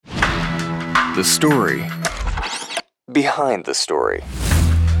The story behind the story.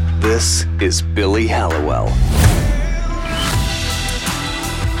 This is Billy Hallowell.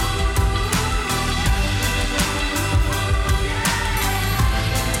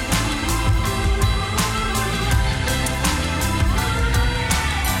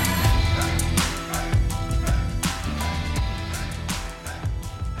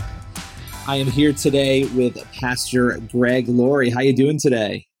 I am here today with Pastor Greg Laurie. How you doing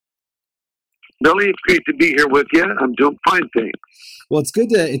today? Billy, it's great to be here with you. I'm doing fine, thanks. Well, it's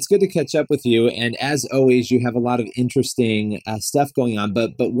good to catch up with you. And as always, you have a lot of interesting stuff going on.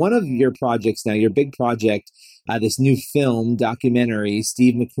 But one of your projects now, your big project, this new film documentary,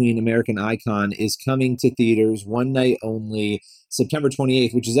 Steve McQueen, American Icon, is coming to theaters one night only, September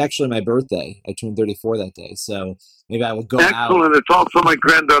 28th, which is actually my birthday. I turned 34 that day, so maybe I will go out. Excellent. It's also my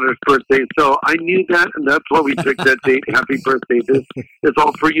granddaughter's birthday, so I knew that, and that's why we picked that date. Happy birthday. This is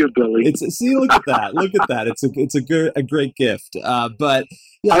all for you, Billy. See, look at that. Look at that. It's a great gift. But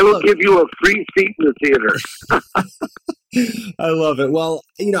yeah, I will give you a free seat in the theater. I love it. Well,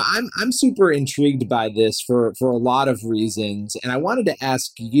 I'm super intrigued by this for a lot of reasons, and I wanted to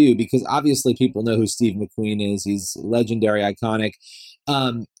ask you because obviously people know who Steve McQueen is. He's legendary, iconic.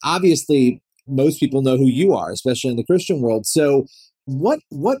 Obviously, most people know who you are, especially in the Christian world. So, what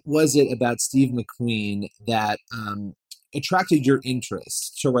was it about Steve McQueen that attracted your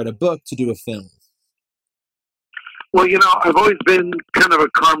interest to write a book, to do a film? Well, I've always been kind of a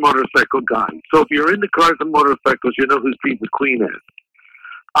car motorcycle guy. So if you're into cars and motorcycles, you know who Steve McQueen is.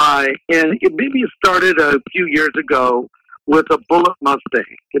 And it maybe started a few years ago with a Bullitt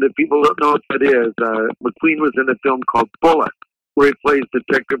Mustang. And if people don't know what that is, McQueen was in a film called Bullitt, where he plays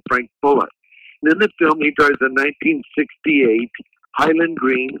Detective Frank Bullitt. And in the film, he drives a 1968 Highland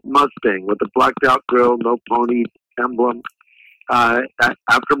Green Mustang with a blacked-out grille, no pony emblem,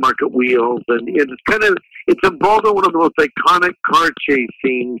 aftermarket wheels, and it's involved in one of the most iconic car chase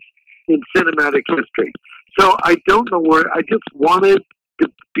scenes in cinematic history. So I don't know where, I just wanted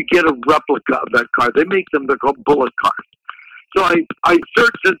to get a replica of that car. They make them, they're called Bullitt cars. So I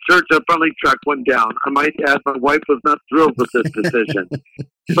searched and searched, I finally tracked one down. I might add, my wife was not thrilled with this decision.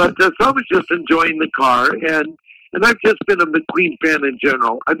 But so I was just enjoying the car, and I've just been a McQueen fan in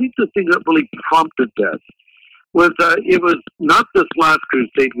general. I think the thing that really prompted this was it was not this last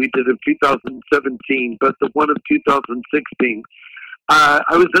crusade we did in 2017, but the one of 2016. I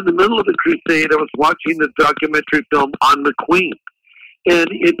was in the middle of the crusade. I was watching the documentary film on McQueen, and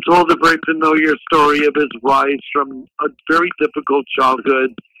it told a very familiar story of his rise from a very difficult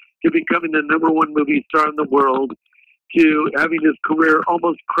childhood to becoming the #1 movie star in the world, to having his career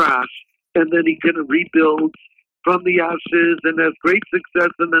almost crash, and then he kind of rebuilds from the ashes and has great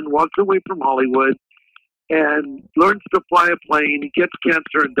success, and then walks away from Hollywood and learns to fly a plane. He gets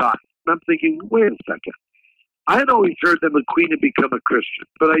cancer and dies. And I'm thinking, wait a second. I had always heard that McQueen had become a Christian,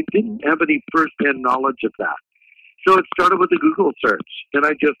 but I didn't have any first-hand knowledge of that. So it started with a Google search, and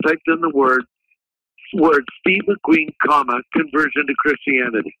I just typed in the word Steve McQueen, conversion to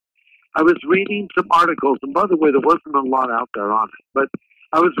Christianity. I was reading some articles, and by the way, there wasn't a lot out there on it, but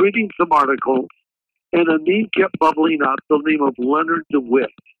I was reading some articles, and a name kept bubbling up, the name of Leonard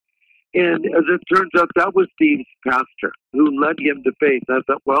DeWitt. And as it turns out, that was Steve's pastor who led him to faith. And I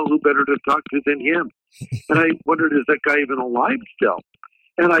thought, well, who better to talk to than him? And I wondered, is that guy even alive still?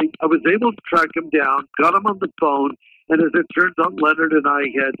 And I was able to track him down, got him on the phone, and as it turns out, Leonard and I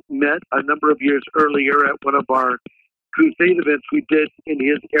had met a number of years earlier at one of our crusade events we did in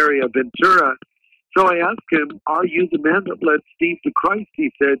his area, Ventura. So I asked him, are you the man that led Steve to Christ? He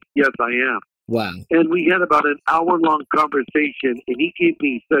said, yes, I am. Wow. And we had about an hour-long conversation, and he gave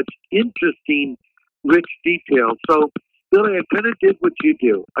me such interesting, rich details. So, Billy, I kind of did what you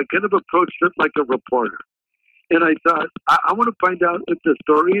do. I kind of approached it like a reporter. And I thought, I want to find out if the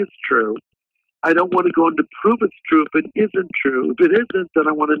story is true. I don't want to go in to prove it's true if it isn't true. If it isn't, then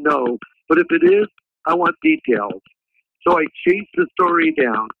I want to know. But if it is, I want details. So I chased the story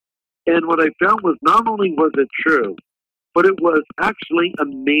down. And what I found was not only was it true, but it was actually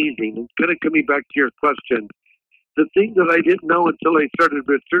amazing. And kind of coming back to your question, the thing that I didn't know until I started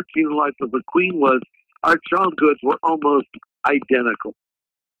researching the life of McQueen was our childhoods were almost identical.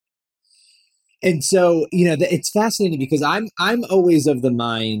 And so, it's fascinating because I'm always of the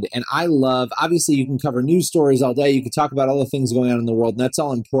mind, and I love, obviously you can cover news stories all day. You can talk about all the things going on in the world, and that's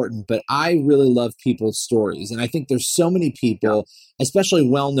all important. But I really love people's stories. And I think there's so many people, especially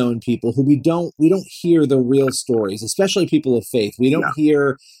well-known people, who we don't hear the real stories, especially people of faith. We don't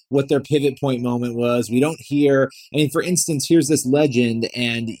hear what their pivot point moment was. We don't hear, for instance, here's this legend,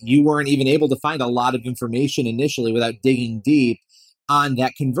 and you weren't even able to find a lot of information initially without digging deep on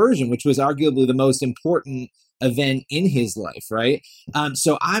that conversion, which was arguably the most important event in his life, right?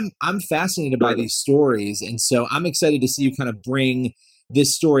 So I'm fascinated by these stories, and so I'm excited to see you kind of bring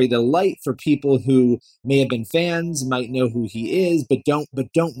this story to light for people who may have been fans, might know who he is, but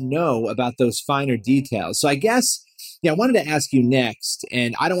don't know about those finer details. So I guess, I wanted to ask you next,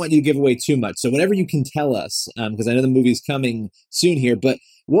 and I don't want you to give away too much. So whatever you can tell us, because I know the movie's coming soon here, but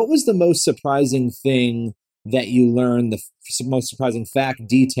what was the most surprising thing that you learned, the most surprising fact,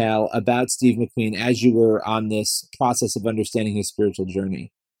 detail about Steve McQueen as you were on this process of understanding his spiritual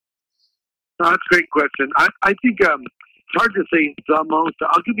journey? No, that's a great question. I think it's hard to say the most.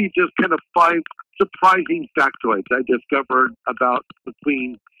 I'll give you just kind of 5 surprising factoids I discovered about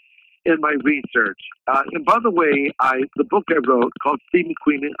McQueen in my research. And by the way, the book I wrote called Steve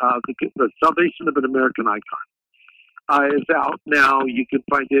McQueen, The Salvation of an American Icon, is out now. You can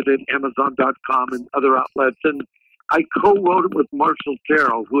find it at Amazon.com and other outlets. And I co-wrote it with Marshall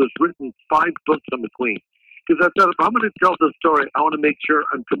Terrell, who has written 5 books on McQueen. Because I thought, if I'm going to tell the story, I want to make sure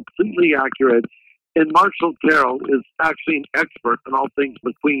I'm completely accurate. And Marshall Terrell is actually an expert in all things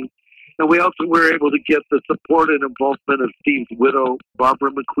McQueen. And we also were able to get the support and involvement of Steve's widow,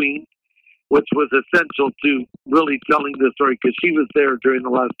 Barbara McQueen, which was essential to really telling the story because she was there during the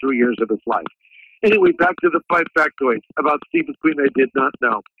last 3 years of his life. Anyway, back to the 5 factoids about Steve McQueen I did not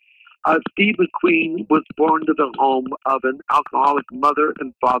know. Steve McQueen was born to the home of an alcoholic mother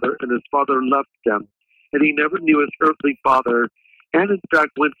and father, and his father left them. And he never knew his earthly father, and in fact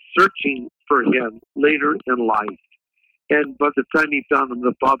went searching for him later in life. And by the time he found him,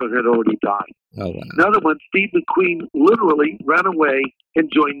 the father had already died. Oh, wow. Another one, Steve McQueen literally ran away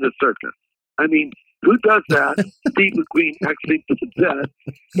and joined the circus. I mean, who does that? Steve McQueen actually did that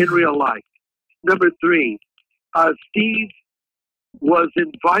in real life. Number 3, Steve was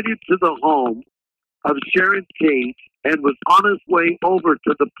invited to the home of Sharon Tate and was on his way over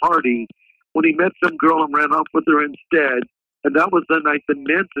to the party when he met some girl and ran off with her instead. And that was the night the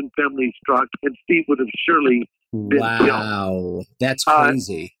Manson family struck, and Steve would have surely been killed. Wow, that's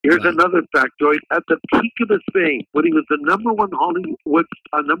crazy. Here's another factoid. At the peak of his fame, when he was the number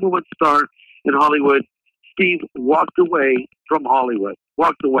one star in Hollywood, Steve walked away from Hollywood.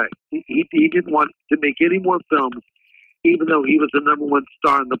 Walked away. He didn't want to make any more films, even though he was the number one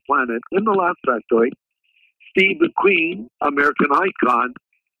star on the planet. And the last factoid, Steve McQueen, American icon,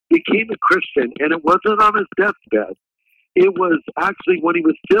 became a Christian, and it wasn't on his deathbed. It was actually when he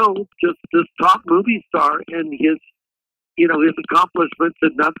was still just this top movie star, and his accomplishments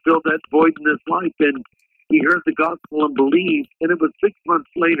had not filled that void in his life, and he heard the gospel and believed. And it was 6 months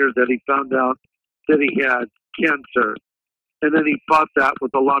later that he found out that he had cancer, and then he fought that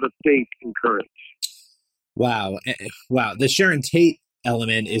with a lot of faith and courage. Wow. The Sharon Tate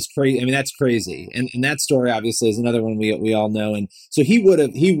element is crazy. I mean, that's crazy. And that story obviously is another one we all know. And so he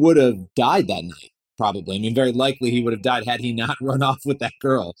would have died that night, probably. I mean, very likely he would have died had he not run off with that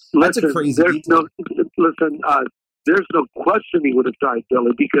girl. That's a crazy detail. There's no question he would have died,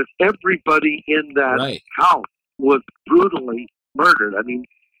 Billy, because everybody in that house was brutally murdered. I mean,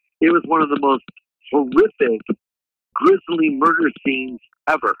 it was one of the most horrific, grisly murder scenes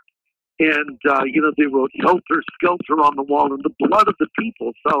ever. And, they wrote helter skelter on the wall in the blood of the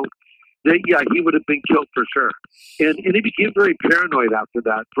people. So, he would have been killed for sure. And he became very paranoid after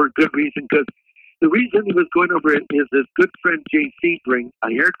that for a good reason, because the reason he was going over it is his good friend Jay Sebring, a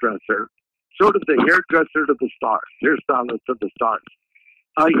hairdresser, sort of the hairdresser of the stars, hairstylist of the stars.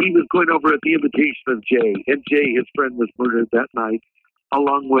 He was going over at the invitation of Jay, and Jay, his friend, was murdered that night,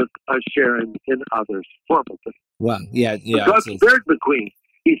 along with Sharon and others. Horrible thing. Wow. Yeah. But God spared McQueen.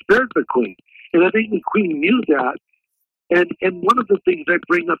 He spared McQueen. And I think McQueen knew that. And one of the things I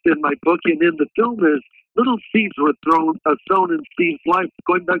bring up in my book and in the film is little seeds were sown in Steve's life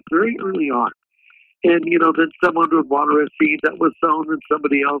going back very early on. And, then someone would water a seed that was sown, and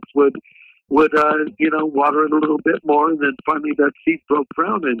somebody else would water it a little bit more. And then finally that seed broke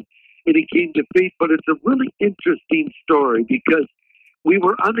ground and he came to faith. But it's a really interesting story because we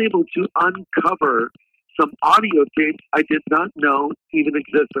were unable to uncover some audio tapes I did not know even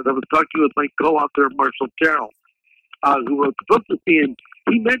existed. I was talking with my co-author, Marshall Terrell, who wrote the book with me, and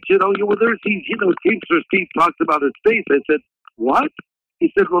he mentioned, there's these, tapes where Steve talks about his faith. I said, what?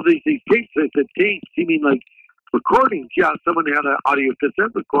 He said, well, there's these tapes. I said, tapes? You mean like recordings? Yeah, someone had an audio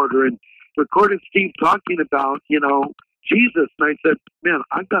cassette recorder and recorded Steve talking about, Jesus. And I said, man,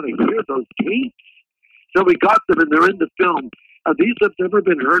 I've got to hear those tapes. So we got them, and they're in the film. These have never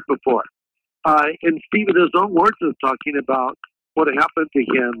been heard before. And Steve, in his own words, is talking about what happened to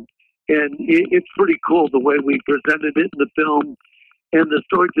him. And it's pretty cool the way we presented it in the film. And the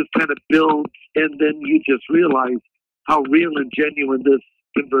story just kind of builds, and then you just realize how real and genuine this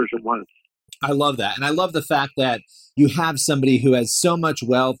conversion was. I love that. And I love the fact that you have somebody who has so much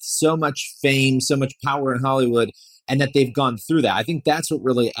wealth, so much fame, so much power in Hollywood, and that they've gone through that. I think that's what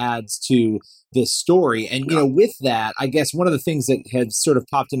really adds to this story. And, with that, I guess one of the things that has sort of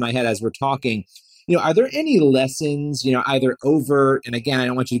popped in my head as we're talking, are there any lessons, either overt, and again, I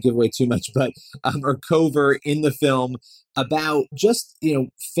don't want you to give away too much, but, or covert in the film about just,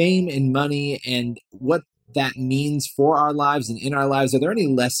 fame and money and what that means for our lives and in our lives? Are there any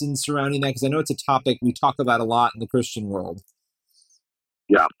lessons surrounding that? Because I know it's a topic we talk about a lot in the Christian world.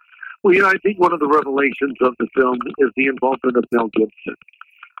 Yeah. Well, I think one of the revelations of the film is the involvement of Mel Gibson.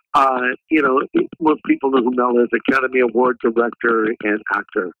 Most people know who Mel is, Academy Award director and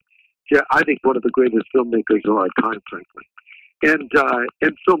actor. Yeah, I think one of the greatest filmmakers of our time, frankly. And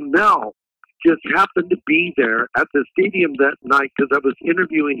so Mel just happened to be there at the stadium that night because I was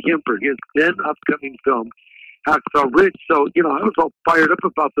interviewing him for his then upcoming film, Hacksaw Ridge. So, I was all fired up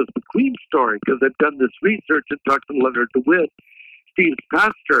about this McQueen story because I've done this research and talked to Leonard DeWitt, Steve's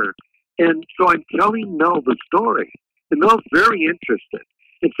pastor. And so I'm telling Mel the story. And Mel's very interested.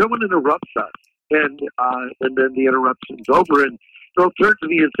 And someone interrupts us. And then the interruption's over. And Mel turns to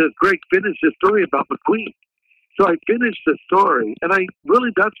me and says, Greg, finish the story about McQueen. So I finished the story, and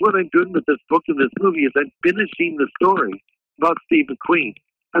that's what I'm doing with this book and this movie is I'm finishing the story about Steve McQueen.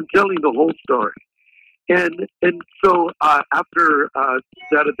 I'm telling the whole story. And so after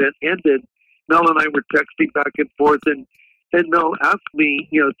that event ended, Mel and I were texting back and forth, and Mel asked me,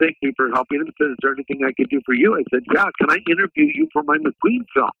 thank me for helping him. He said, is there anything I could do for you? I said, yeah, can I interview you for my McQueen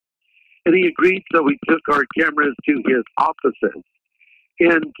film? And he agreed, so we took our cameras to his offices.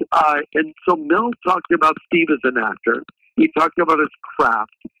 And so Mel talked about Steve as an actor. He talked about his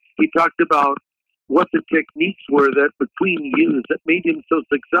craft. He talked about what the techniques were that McQueen used that made him so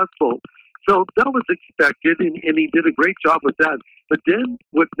successful. So that was expected, and he did a great job with that. But then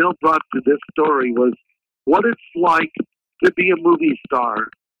what Mel brought to this story was what it's like to be a movie star,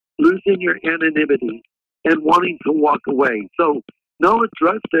 losing your anonymity, and wanting to walk away. So Mel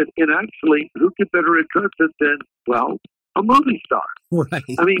addressed it, and actually, who could better address it than, a movie star? Right.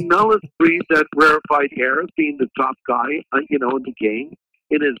 I mean, Mel has breathed that rarefied air of being the top guy, in the game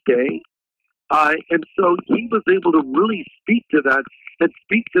in his day. And so he was able to really speak to that and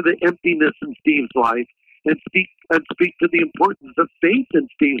speak to the emptiness in Steve's life and speak to the importance of faith in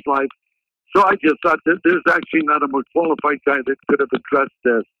Steve's life. So I just thought that there's actually not a more qualified guy that could have addressed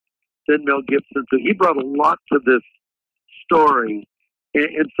this than Mel Gibson. So he brought a lot to this story.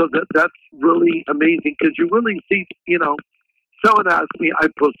 And so that's really amazing because you really see, someone asked me, I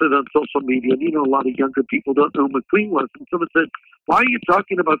posted on social media, and a lot of younger people don't know who McQueen was. And someone said, why are you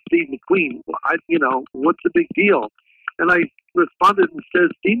talking about Steve McQueen? Well, what's the big deal? And I responded and said,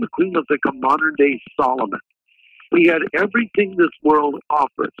 Steve McQueen was like a modern day Solomon. He had everything this world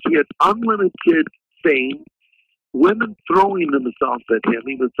offers. He had unlimited fame, women throwing themselves at him.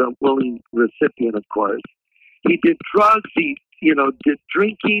 He was a willing recipient, of course. He did drugs. He did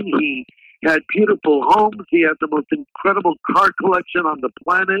drinking. He had beautiful homes. He had the most incredible car collection on the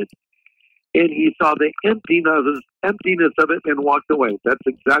planet. And he saw the emptiness of it and walked away. That's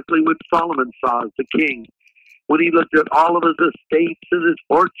exactly what Solomon saw as the king. When he looked at all of his estates and his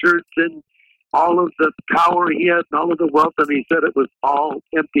orchards and all of the power he had and all of the wealth, and he said it was all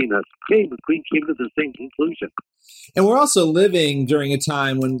emptiness. Okay, McQueen came to the same conclusion. And we're also living during a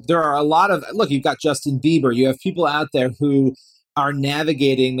time when there are a lot of, look, you've got Justin Bieber, you have people out there who are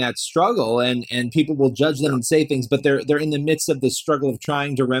navigating that struggle, and people will judge them and say things, but they're in the midst of the struggle of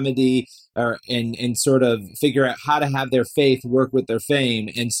trying to remedy and sort of figure out how to have their faith work with their fame.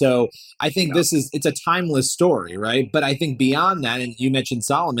 And so I think it's a timeless story, right? But I think beyond that, and you mentioned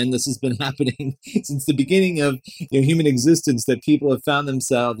Solomon, this has been happening since the beginning of human existence, that people have found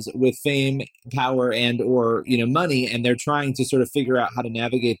themselves with fame, power, and or money, and they're trying to sort of figure out how to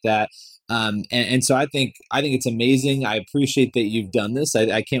navigate that. And so I think it's amazing. I appreciate that you've done this.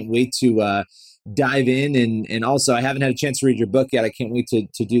 I can't wait to dive in, and also I haven't had a chance to read your book yet. I can't wait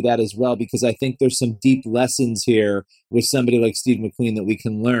to do that as well, because I think there's some deep lessons here with somebody like Steve McQueen that we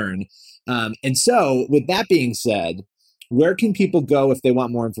can learn. And so with that being said, where can people go if they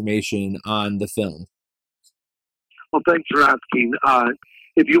want more information on the film? Well, thanks for asking.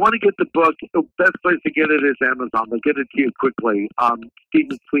 If you want to get the book, the best place to get it is Amazon. They'll get it to you quickly. Steve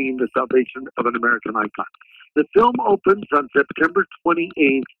McQueen, The Salvation of an American Icon. The film opens on September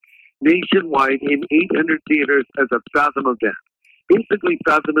 28th nationwide in 800 theaters as a Fathom event. Basically,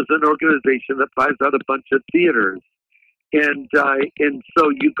 Fathom is an organization that buys out a bunch of theaters. And so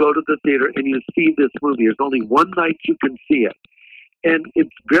you go to the theater and you see this movie. There's only one night you can see it. And it's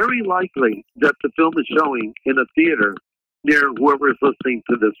very likely that the film is showing in a theater near whoever is listening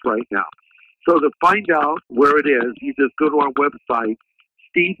to this right now. So to find out where it is, you just go to our website,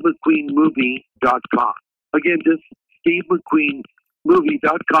 SteveMcQueenMovie.com. Again, just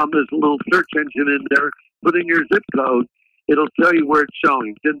SteveMcQueenMovie.com. There's a little search engine in there. Put in your zip code. It'll tell you where it's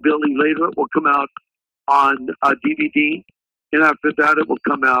showing. Then, Billy, later it will come out on DVD. And after that, it will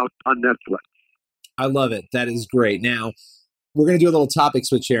come out on Netflix. I love it. That is great. Now, we're going to do a little topic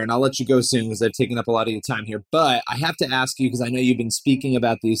switch here, and I'll let you go soon because I've taken up a lot of your time here. But I have to ask you, because I know you've been speaking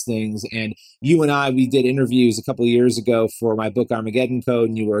about these things, and you and I, we did interviews a couple of years ago for my book, Armageddon Code,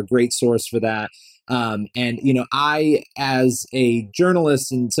 and you were a great source for that. I, as a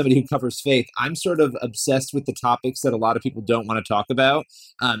journalist and somebody who covers faith, I'm sort of obsessed with the topics that a lot of people don't want to talk about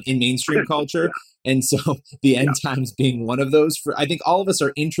in mainstream culture. And so the end times being one of those, I think all of us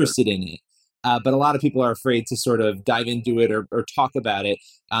are interested in it. But a lot of people are afraid to sort of dive into it or talk about it.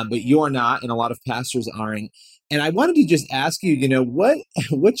 But you're not, and a lot of pastors aren't. And I wanted to just ask you,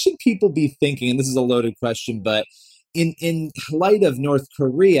 what should people be thinking? And this is a loaded question, but in light of North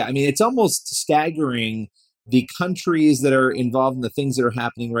Korea, I mean, it's almost staggering the countries that are involved in the things that are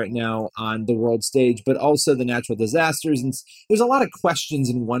happening right now on the world stage, but also the natural disasters. And there's a lot of questions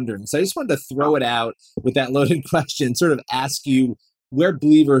and wondering. So I just wanted to throw it out with that loaded question, sort of ask you where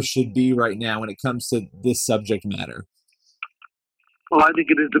believers should be right now when it comes to this subject matter. Well, I think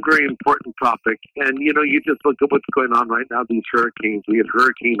it is a very important topic. And, you just look at what's going on right now, these hurricanes. We had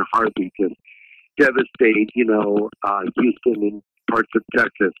Hurricane Harvey just devastate, Houston and parts of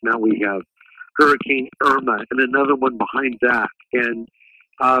Texas. Now we have Hurricane Irma and another one behind that. And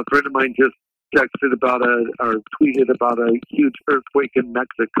a friend of mine just texted about or tweeted about a huge earthquake in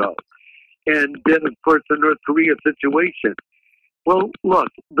Mexico. And then, of course, the North Korea situation. Well, look,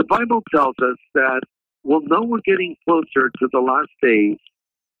 the Bible tells us that we'll know we're getting closer to the last days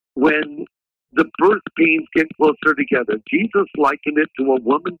when the birth pains get closer together. Jesus likened it to a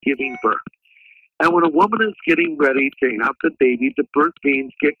woman giving birth. And when a woman is getting ready to have the baby, the birth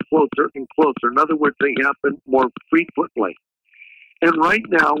pains get closer and closer. In other words, they happen more frequently. And right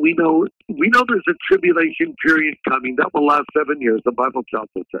now, we know there's a tribulation period coming that will last 7 years. The Bible tells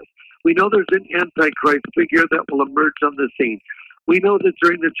us this. We know there's an Antichrist figure that will emerge on the scene. We know that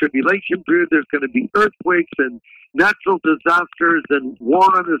during the tribulation period, there's going to be earthquakes and natural disasters and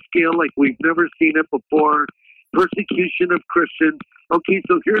war on a scale like we've never seen it before, persecution of Christians. Okay,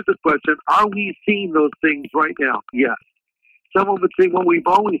 so here's the question. Are we seeing those things right now? Yes. Someone would say, well, we've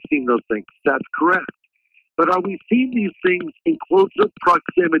always seen those things. That's correct. But are we seeing these things in closer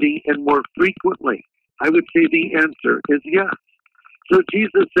proximity and more frequently? I would say the answer is yes. So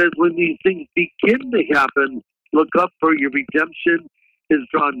Jesus says when these things begin to happen, look up, for your redemption is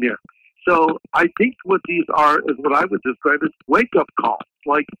drawn near. So I think what these are is what I would describe as wake-up calls.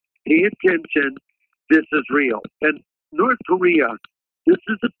 Like, pay attention, this is real. And North Korea, this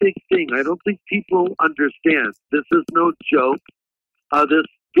is a big thing. I don't think people understand. This is no joke. This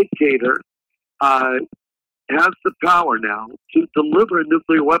dictator has the power now to deliver a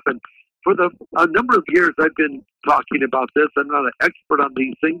nuclear weapon. For a number of years, I've been talking about this. I'm not an expert on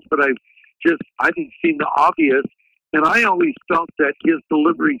these things, but I think, seen the obvious. And I always felt that his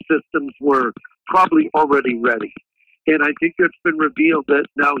delivery systems were probably already ready. And I think it's been revealed that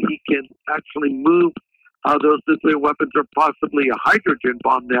now he can actually move those nuclear weapons, or possibly a hydrogen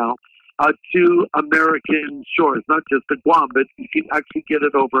bomb now, to American shores, not just to Guam, but he can actually get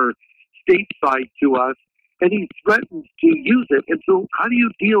it over stateside to us. And he threatens to use it. And so how do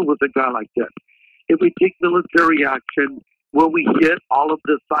you deal with a guy like this? If we take military action, will we hit all of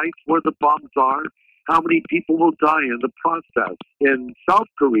the sites where the bombs are? How many people will die in the process in South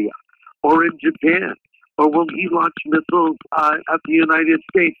Korea or in Japan? Or will he launch missiles at the United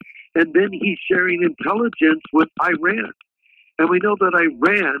States? And then he's sharing intelligence with Iran. And we know that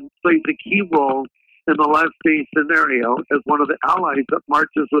Iran plays a key role in the last day scenario as one of the allies that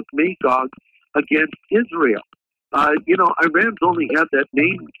marches with Magog against Israel. Iran's only had that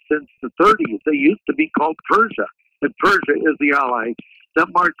name since the 30s. They used to be called Persia, and Persia is the ally that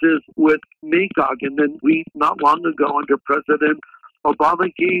marches with Magog. And then we, not long ago, under President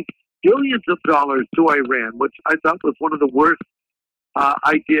Obama, gave billions of dollars to Iran, which I thought was one of the worst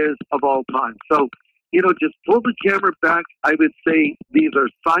ideas of all time. So, just pull the camera back. I would say these are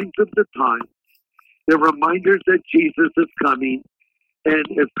signs of the time. They're reminders that Jesus is coming. And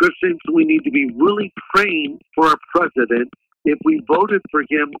as Christians, we need to be really praying for our president, if we voted for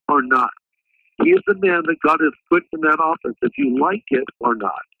him or not. He is the man that God has put in that office, if you like it or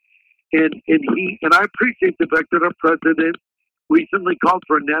not. And I appreciate the fact that our president recently called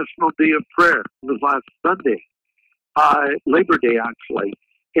for a national day of prayer. It was last Sunday. Labor Day, actually.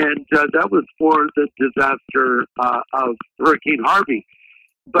 And that was for the disaster of Hurricane Harvey.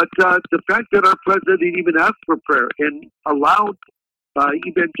 But the fact that our president even asked for prayer and allowed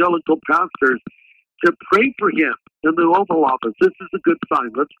evangelical pastors to pray for him in the Oval Office, this is a good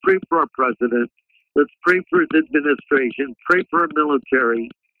sign. Let's pray for our president. Let's pray for his administration. Pray for our military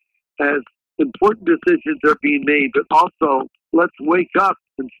as important decisions are being made. But also, let's wake up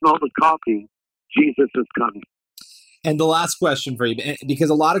and smell the coffee. Jesus is coming. And the last question for you, because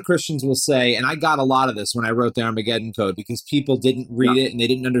a lot of Christians will say, and I got a lot of this when I wrote the Armageddon Code, because people didn't read it and they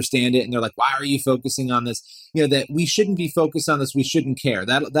didn't understand it. And they're like, why are you focusing on this? You know, that we shouldn't be focused on this. We shouldn't care.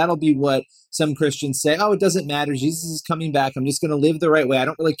 That'll be what some Christians say. Oh, it doesn't matter. Jesus is coming back. I'm just going to live the right way. I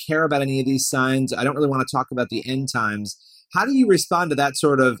don't really care about any of these signs. I don't really want to talk about the end times. How do you respond to that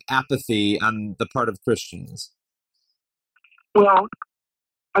sort of apathy on the part of Christians? Well,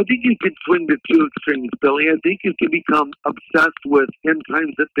 I think you can swing to two extremes, Billy. I think you can become obsessed with end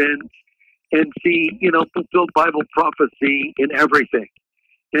times events and see, fulfilled Bible prophecy in everything.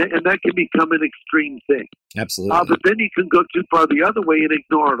 And that can become an extreme thing. Absolutely. But then you can go too far the other way and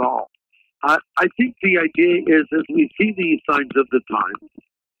ignore it all. I think the idea is, as we see these signs of the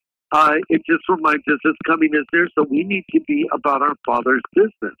times, it just reminds us His coming is there, so we need to be about our Father's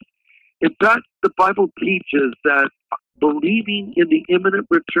business. In fact, the Bible teaches that believing in the imminent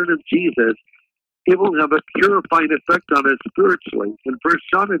return of Jesus, it will have a purifying effect on us spiritually. In 1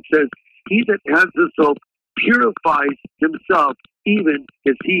 John it says, he that has this hope purifies himself even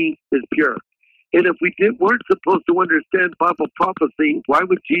as he is pure. And if we weren't supposed to understand Bible prophecy, why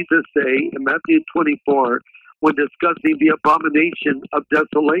would Jesus say in Matthew 24, when discussing the abomination of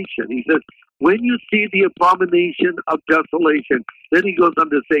desolation, he says, when you see the abomination of desolation, then he goes on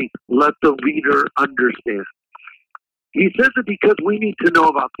to say, let the reader understand. He says it because we need to know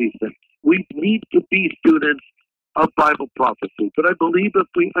about these things. We need to be students of Bible prophecy. But I believe if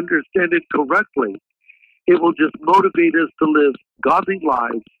we understand it correctly, it will just motivate us to live godly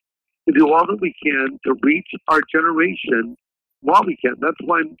lives and do all that we can to reach our generation while we can. That's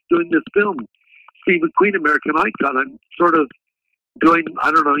why I'm doing this film, Steve McQueen, American Icon. I'm sort of doing,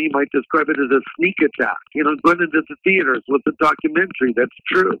 I don't know, you might describe it as a sneak attack, going into the theaters with a documentary that's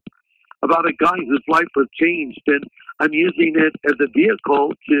true about a guy whose life was changed. And I'm using it as a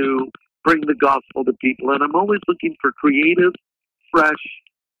vehicle to bring the gospel to people. And I'm always looking for creative, fresh,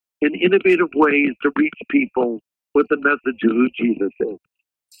 and innovative ways to reach people with the message of who Jesus is.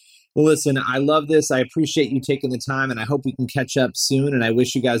 Well, listen, I love this. I appreciate you taking the time, and I hope we can catch up soon. And I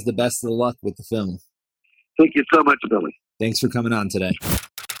wish you guys the best of the luck with the film. Thank you so much, Billy. Thanks for coming on today.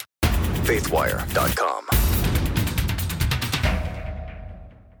 Faithwire.com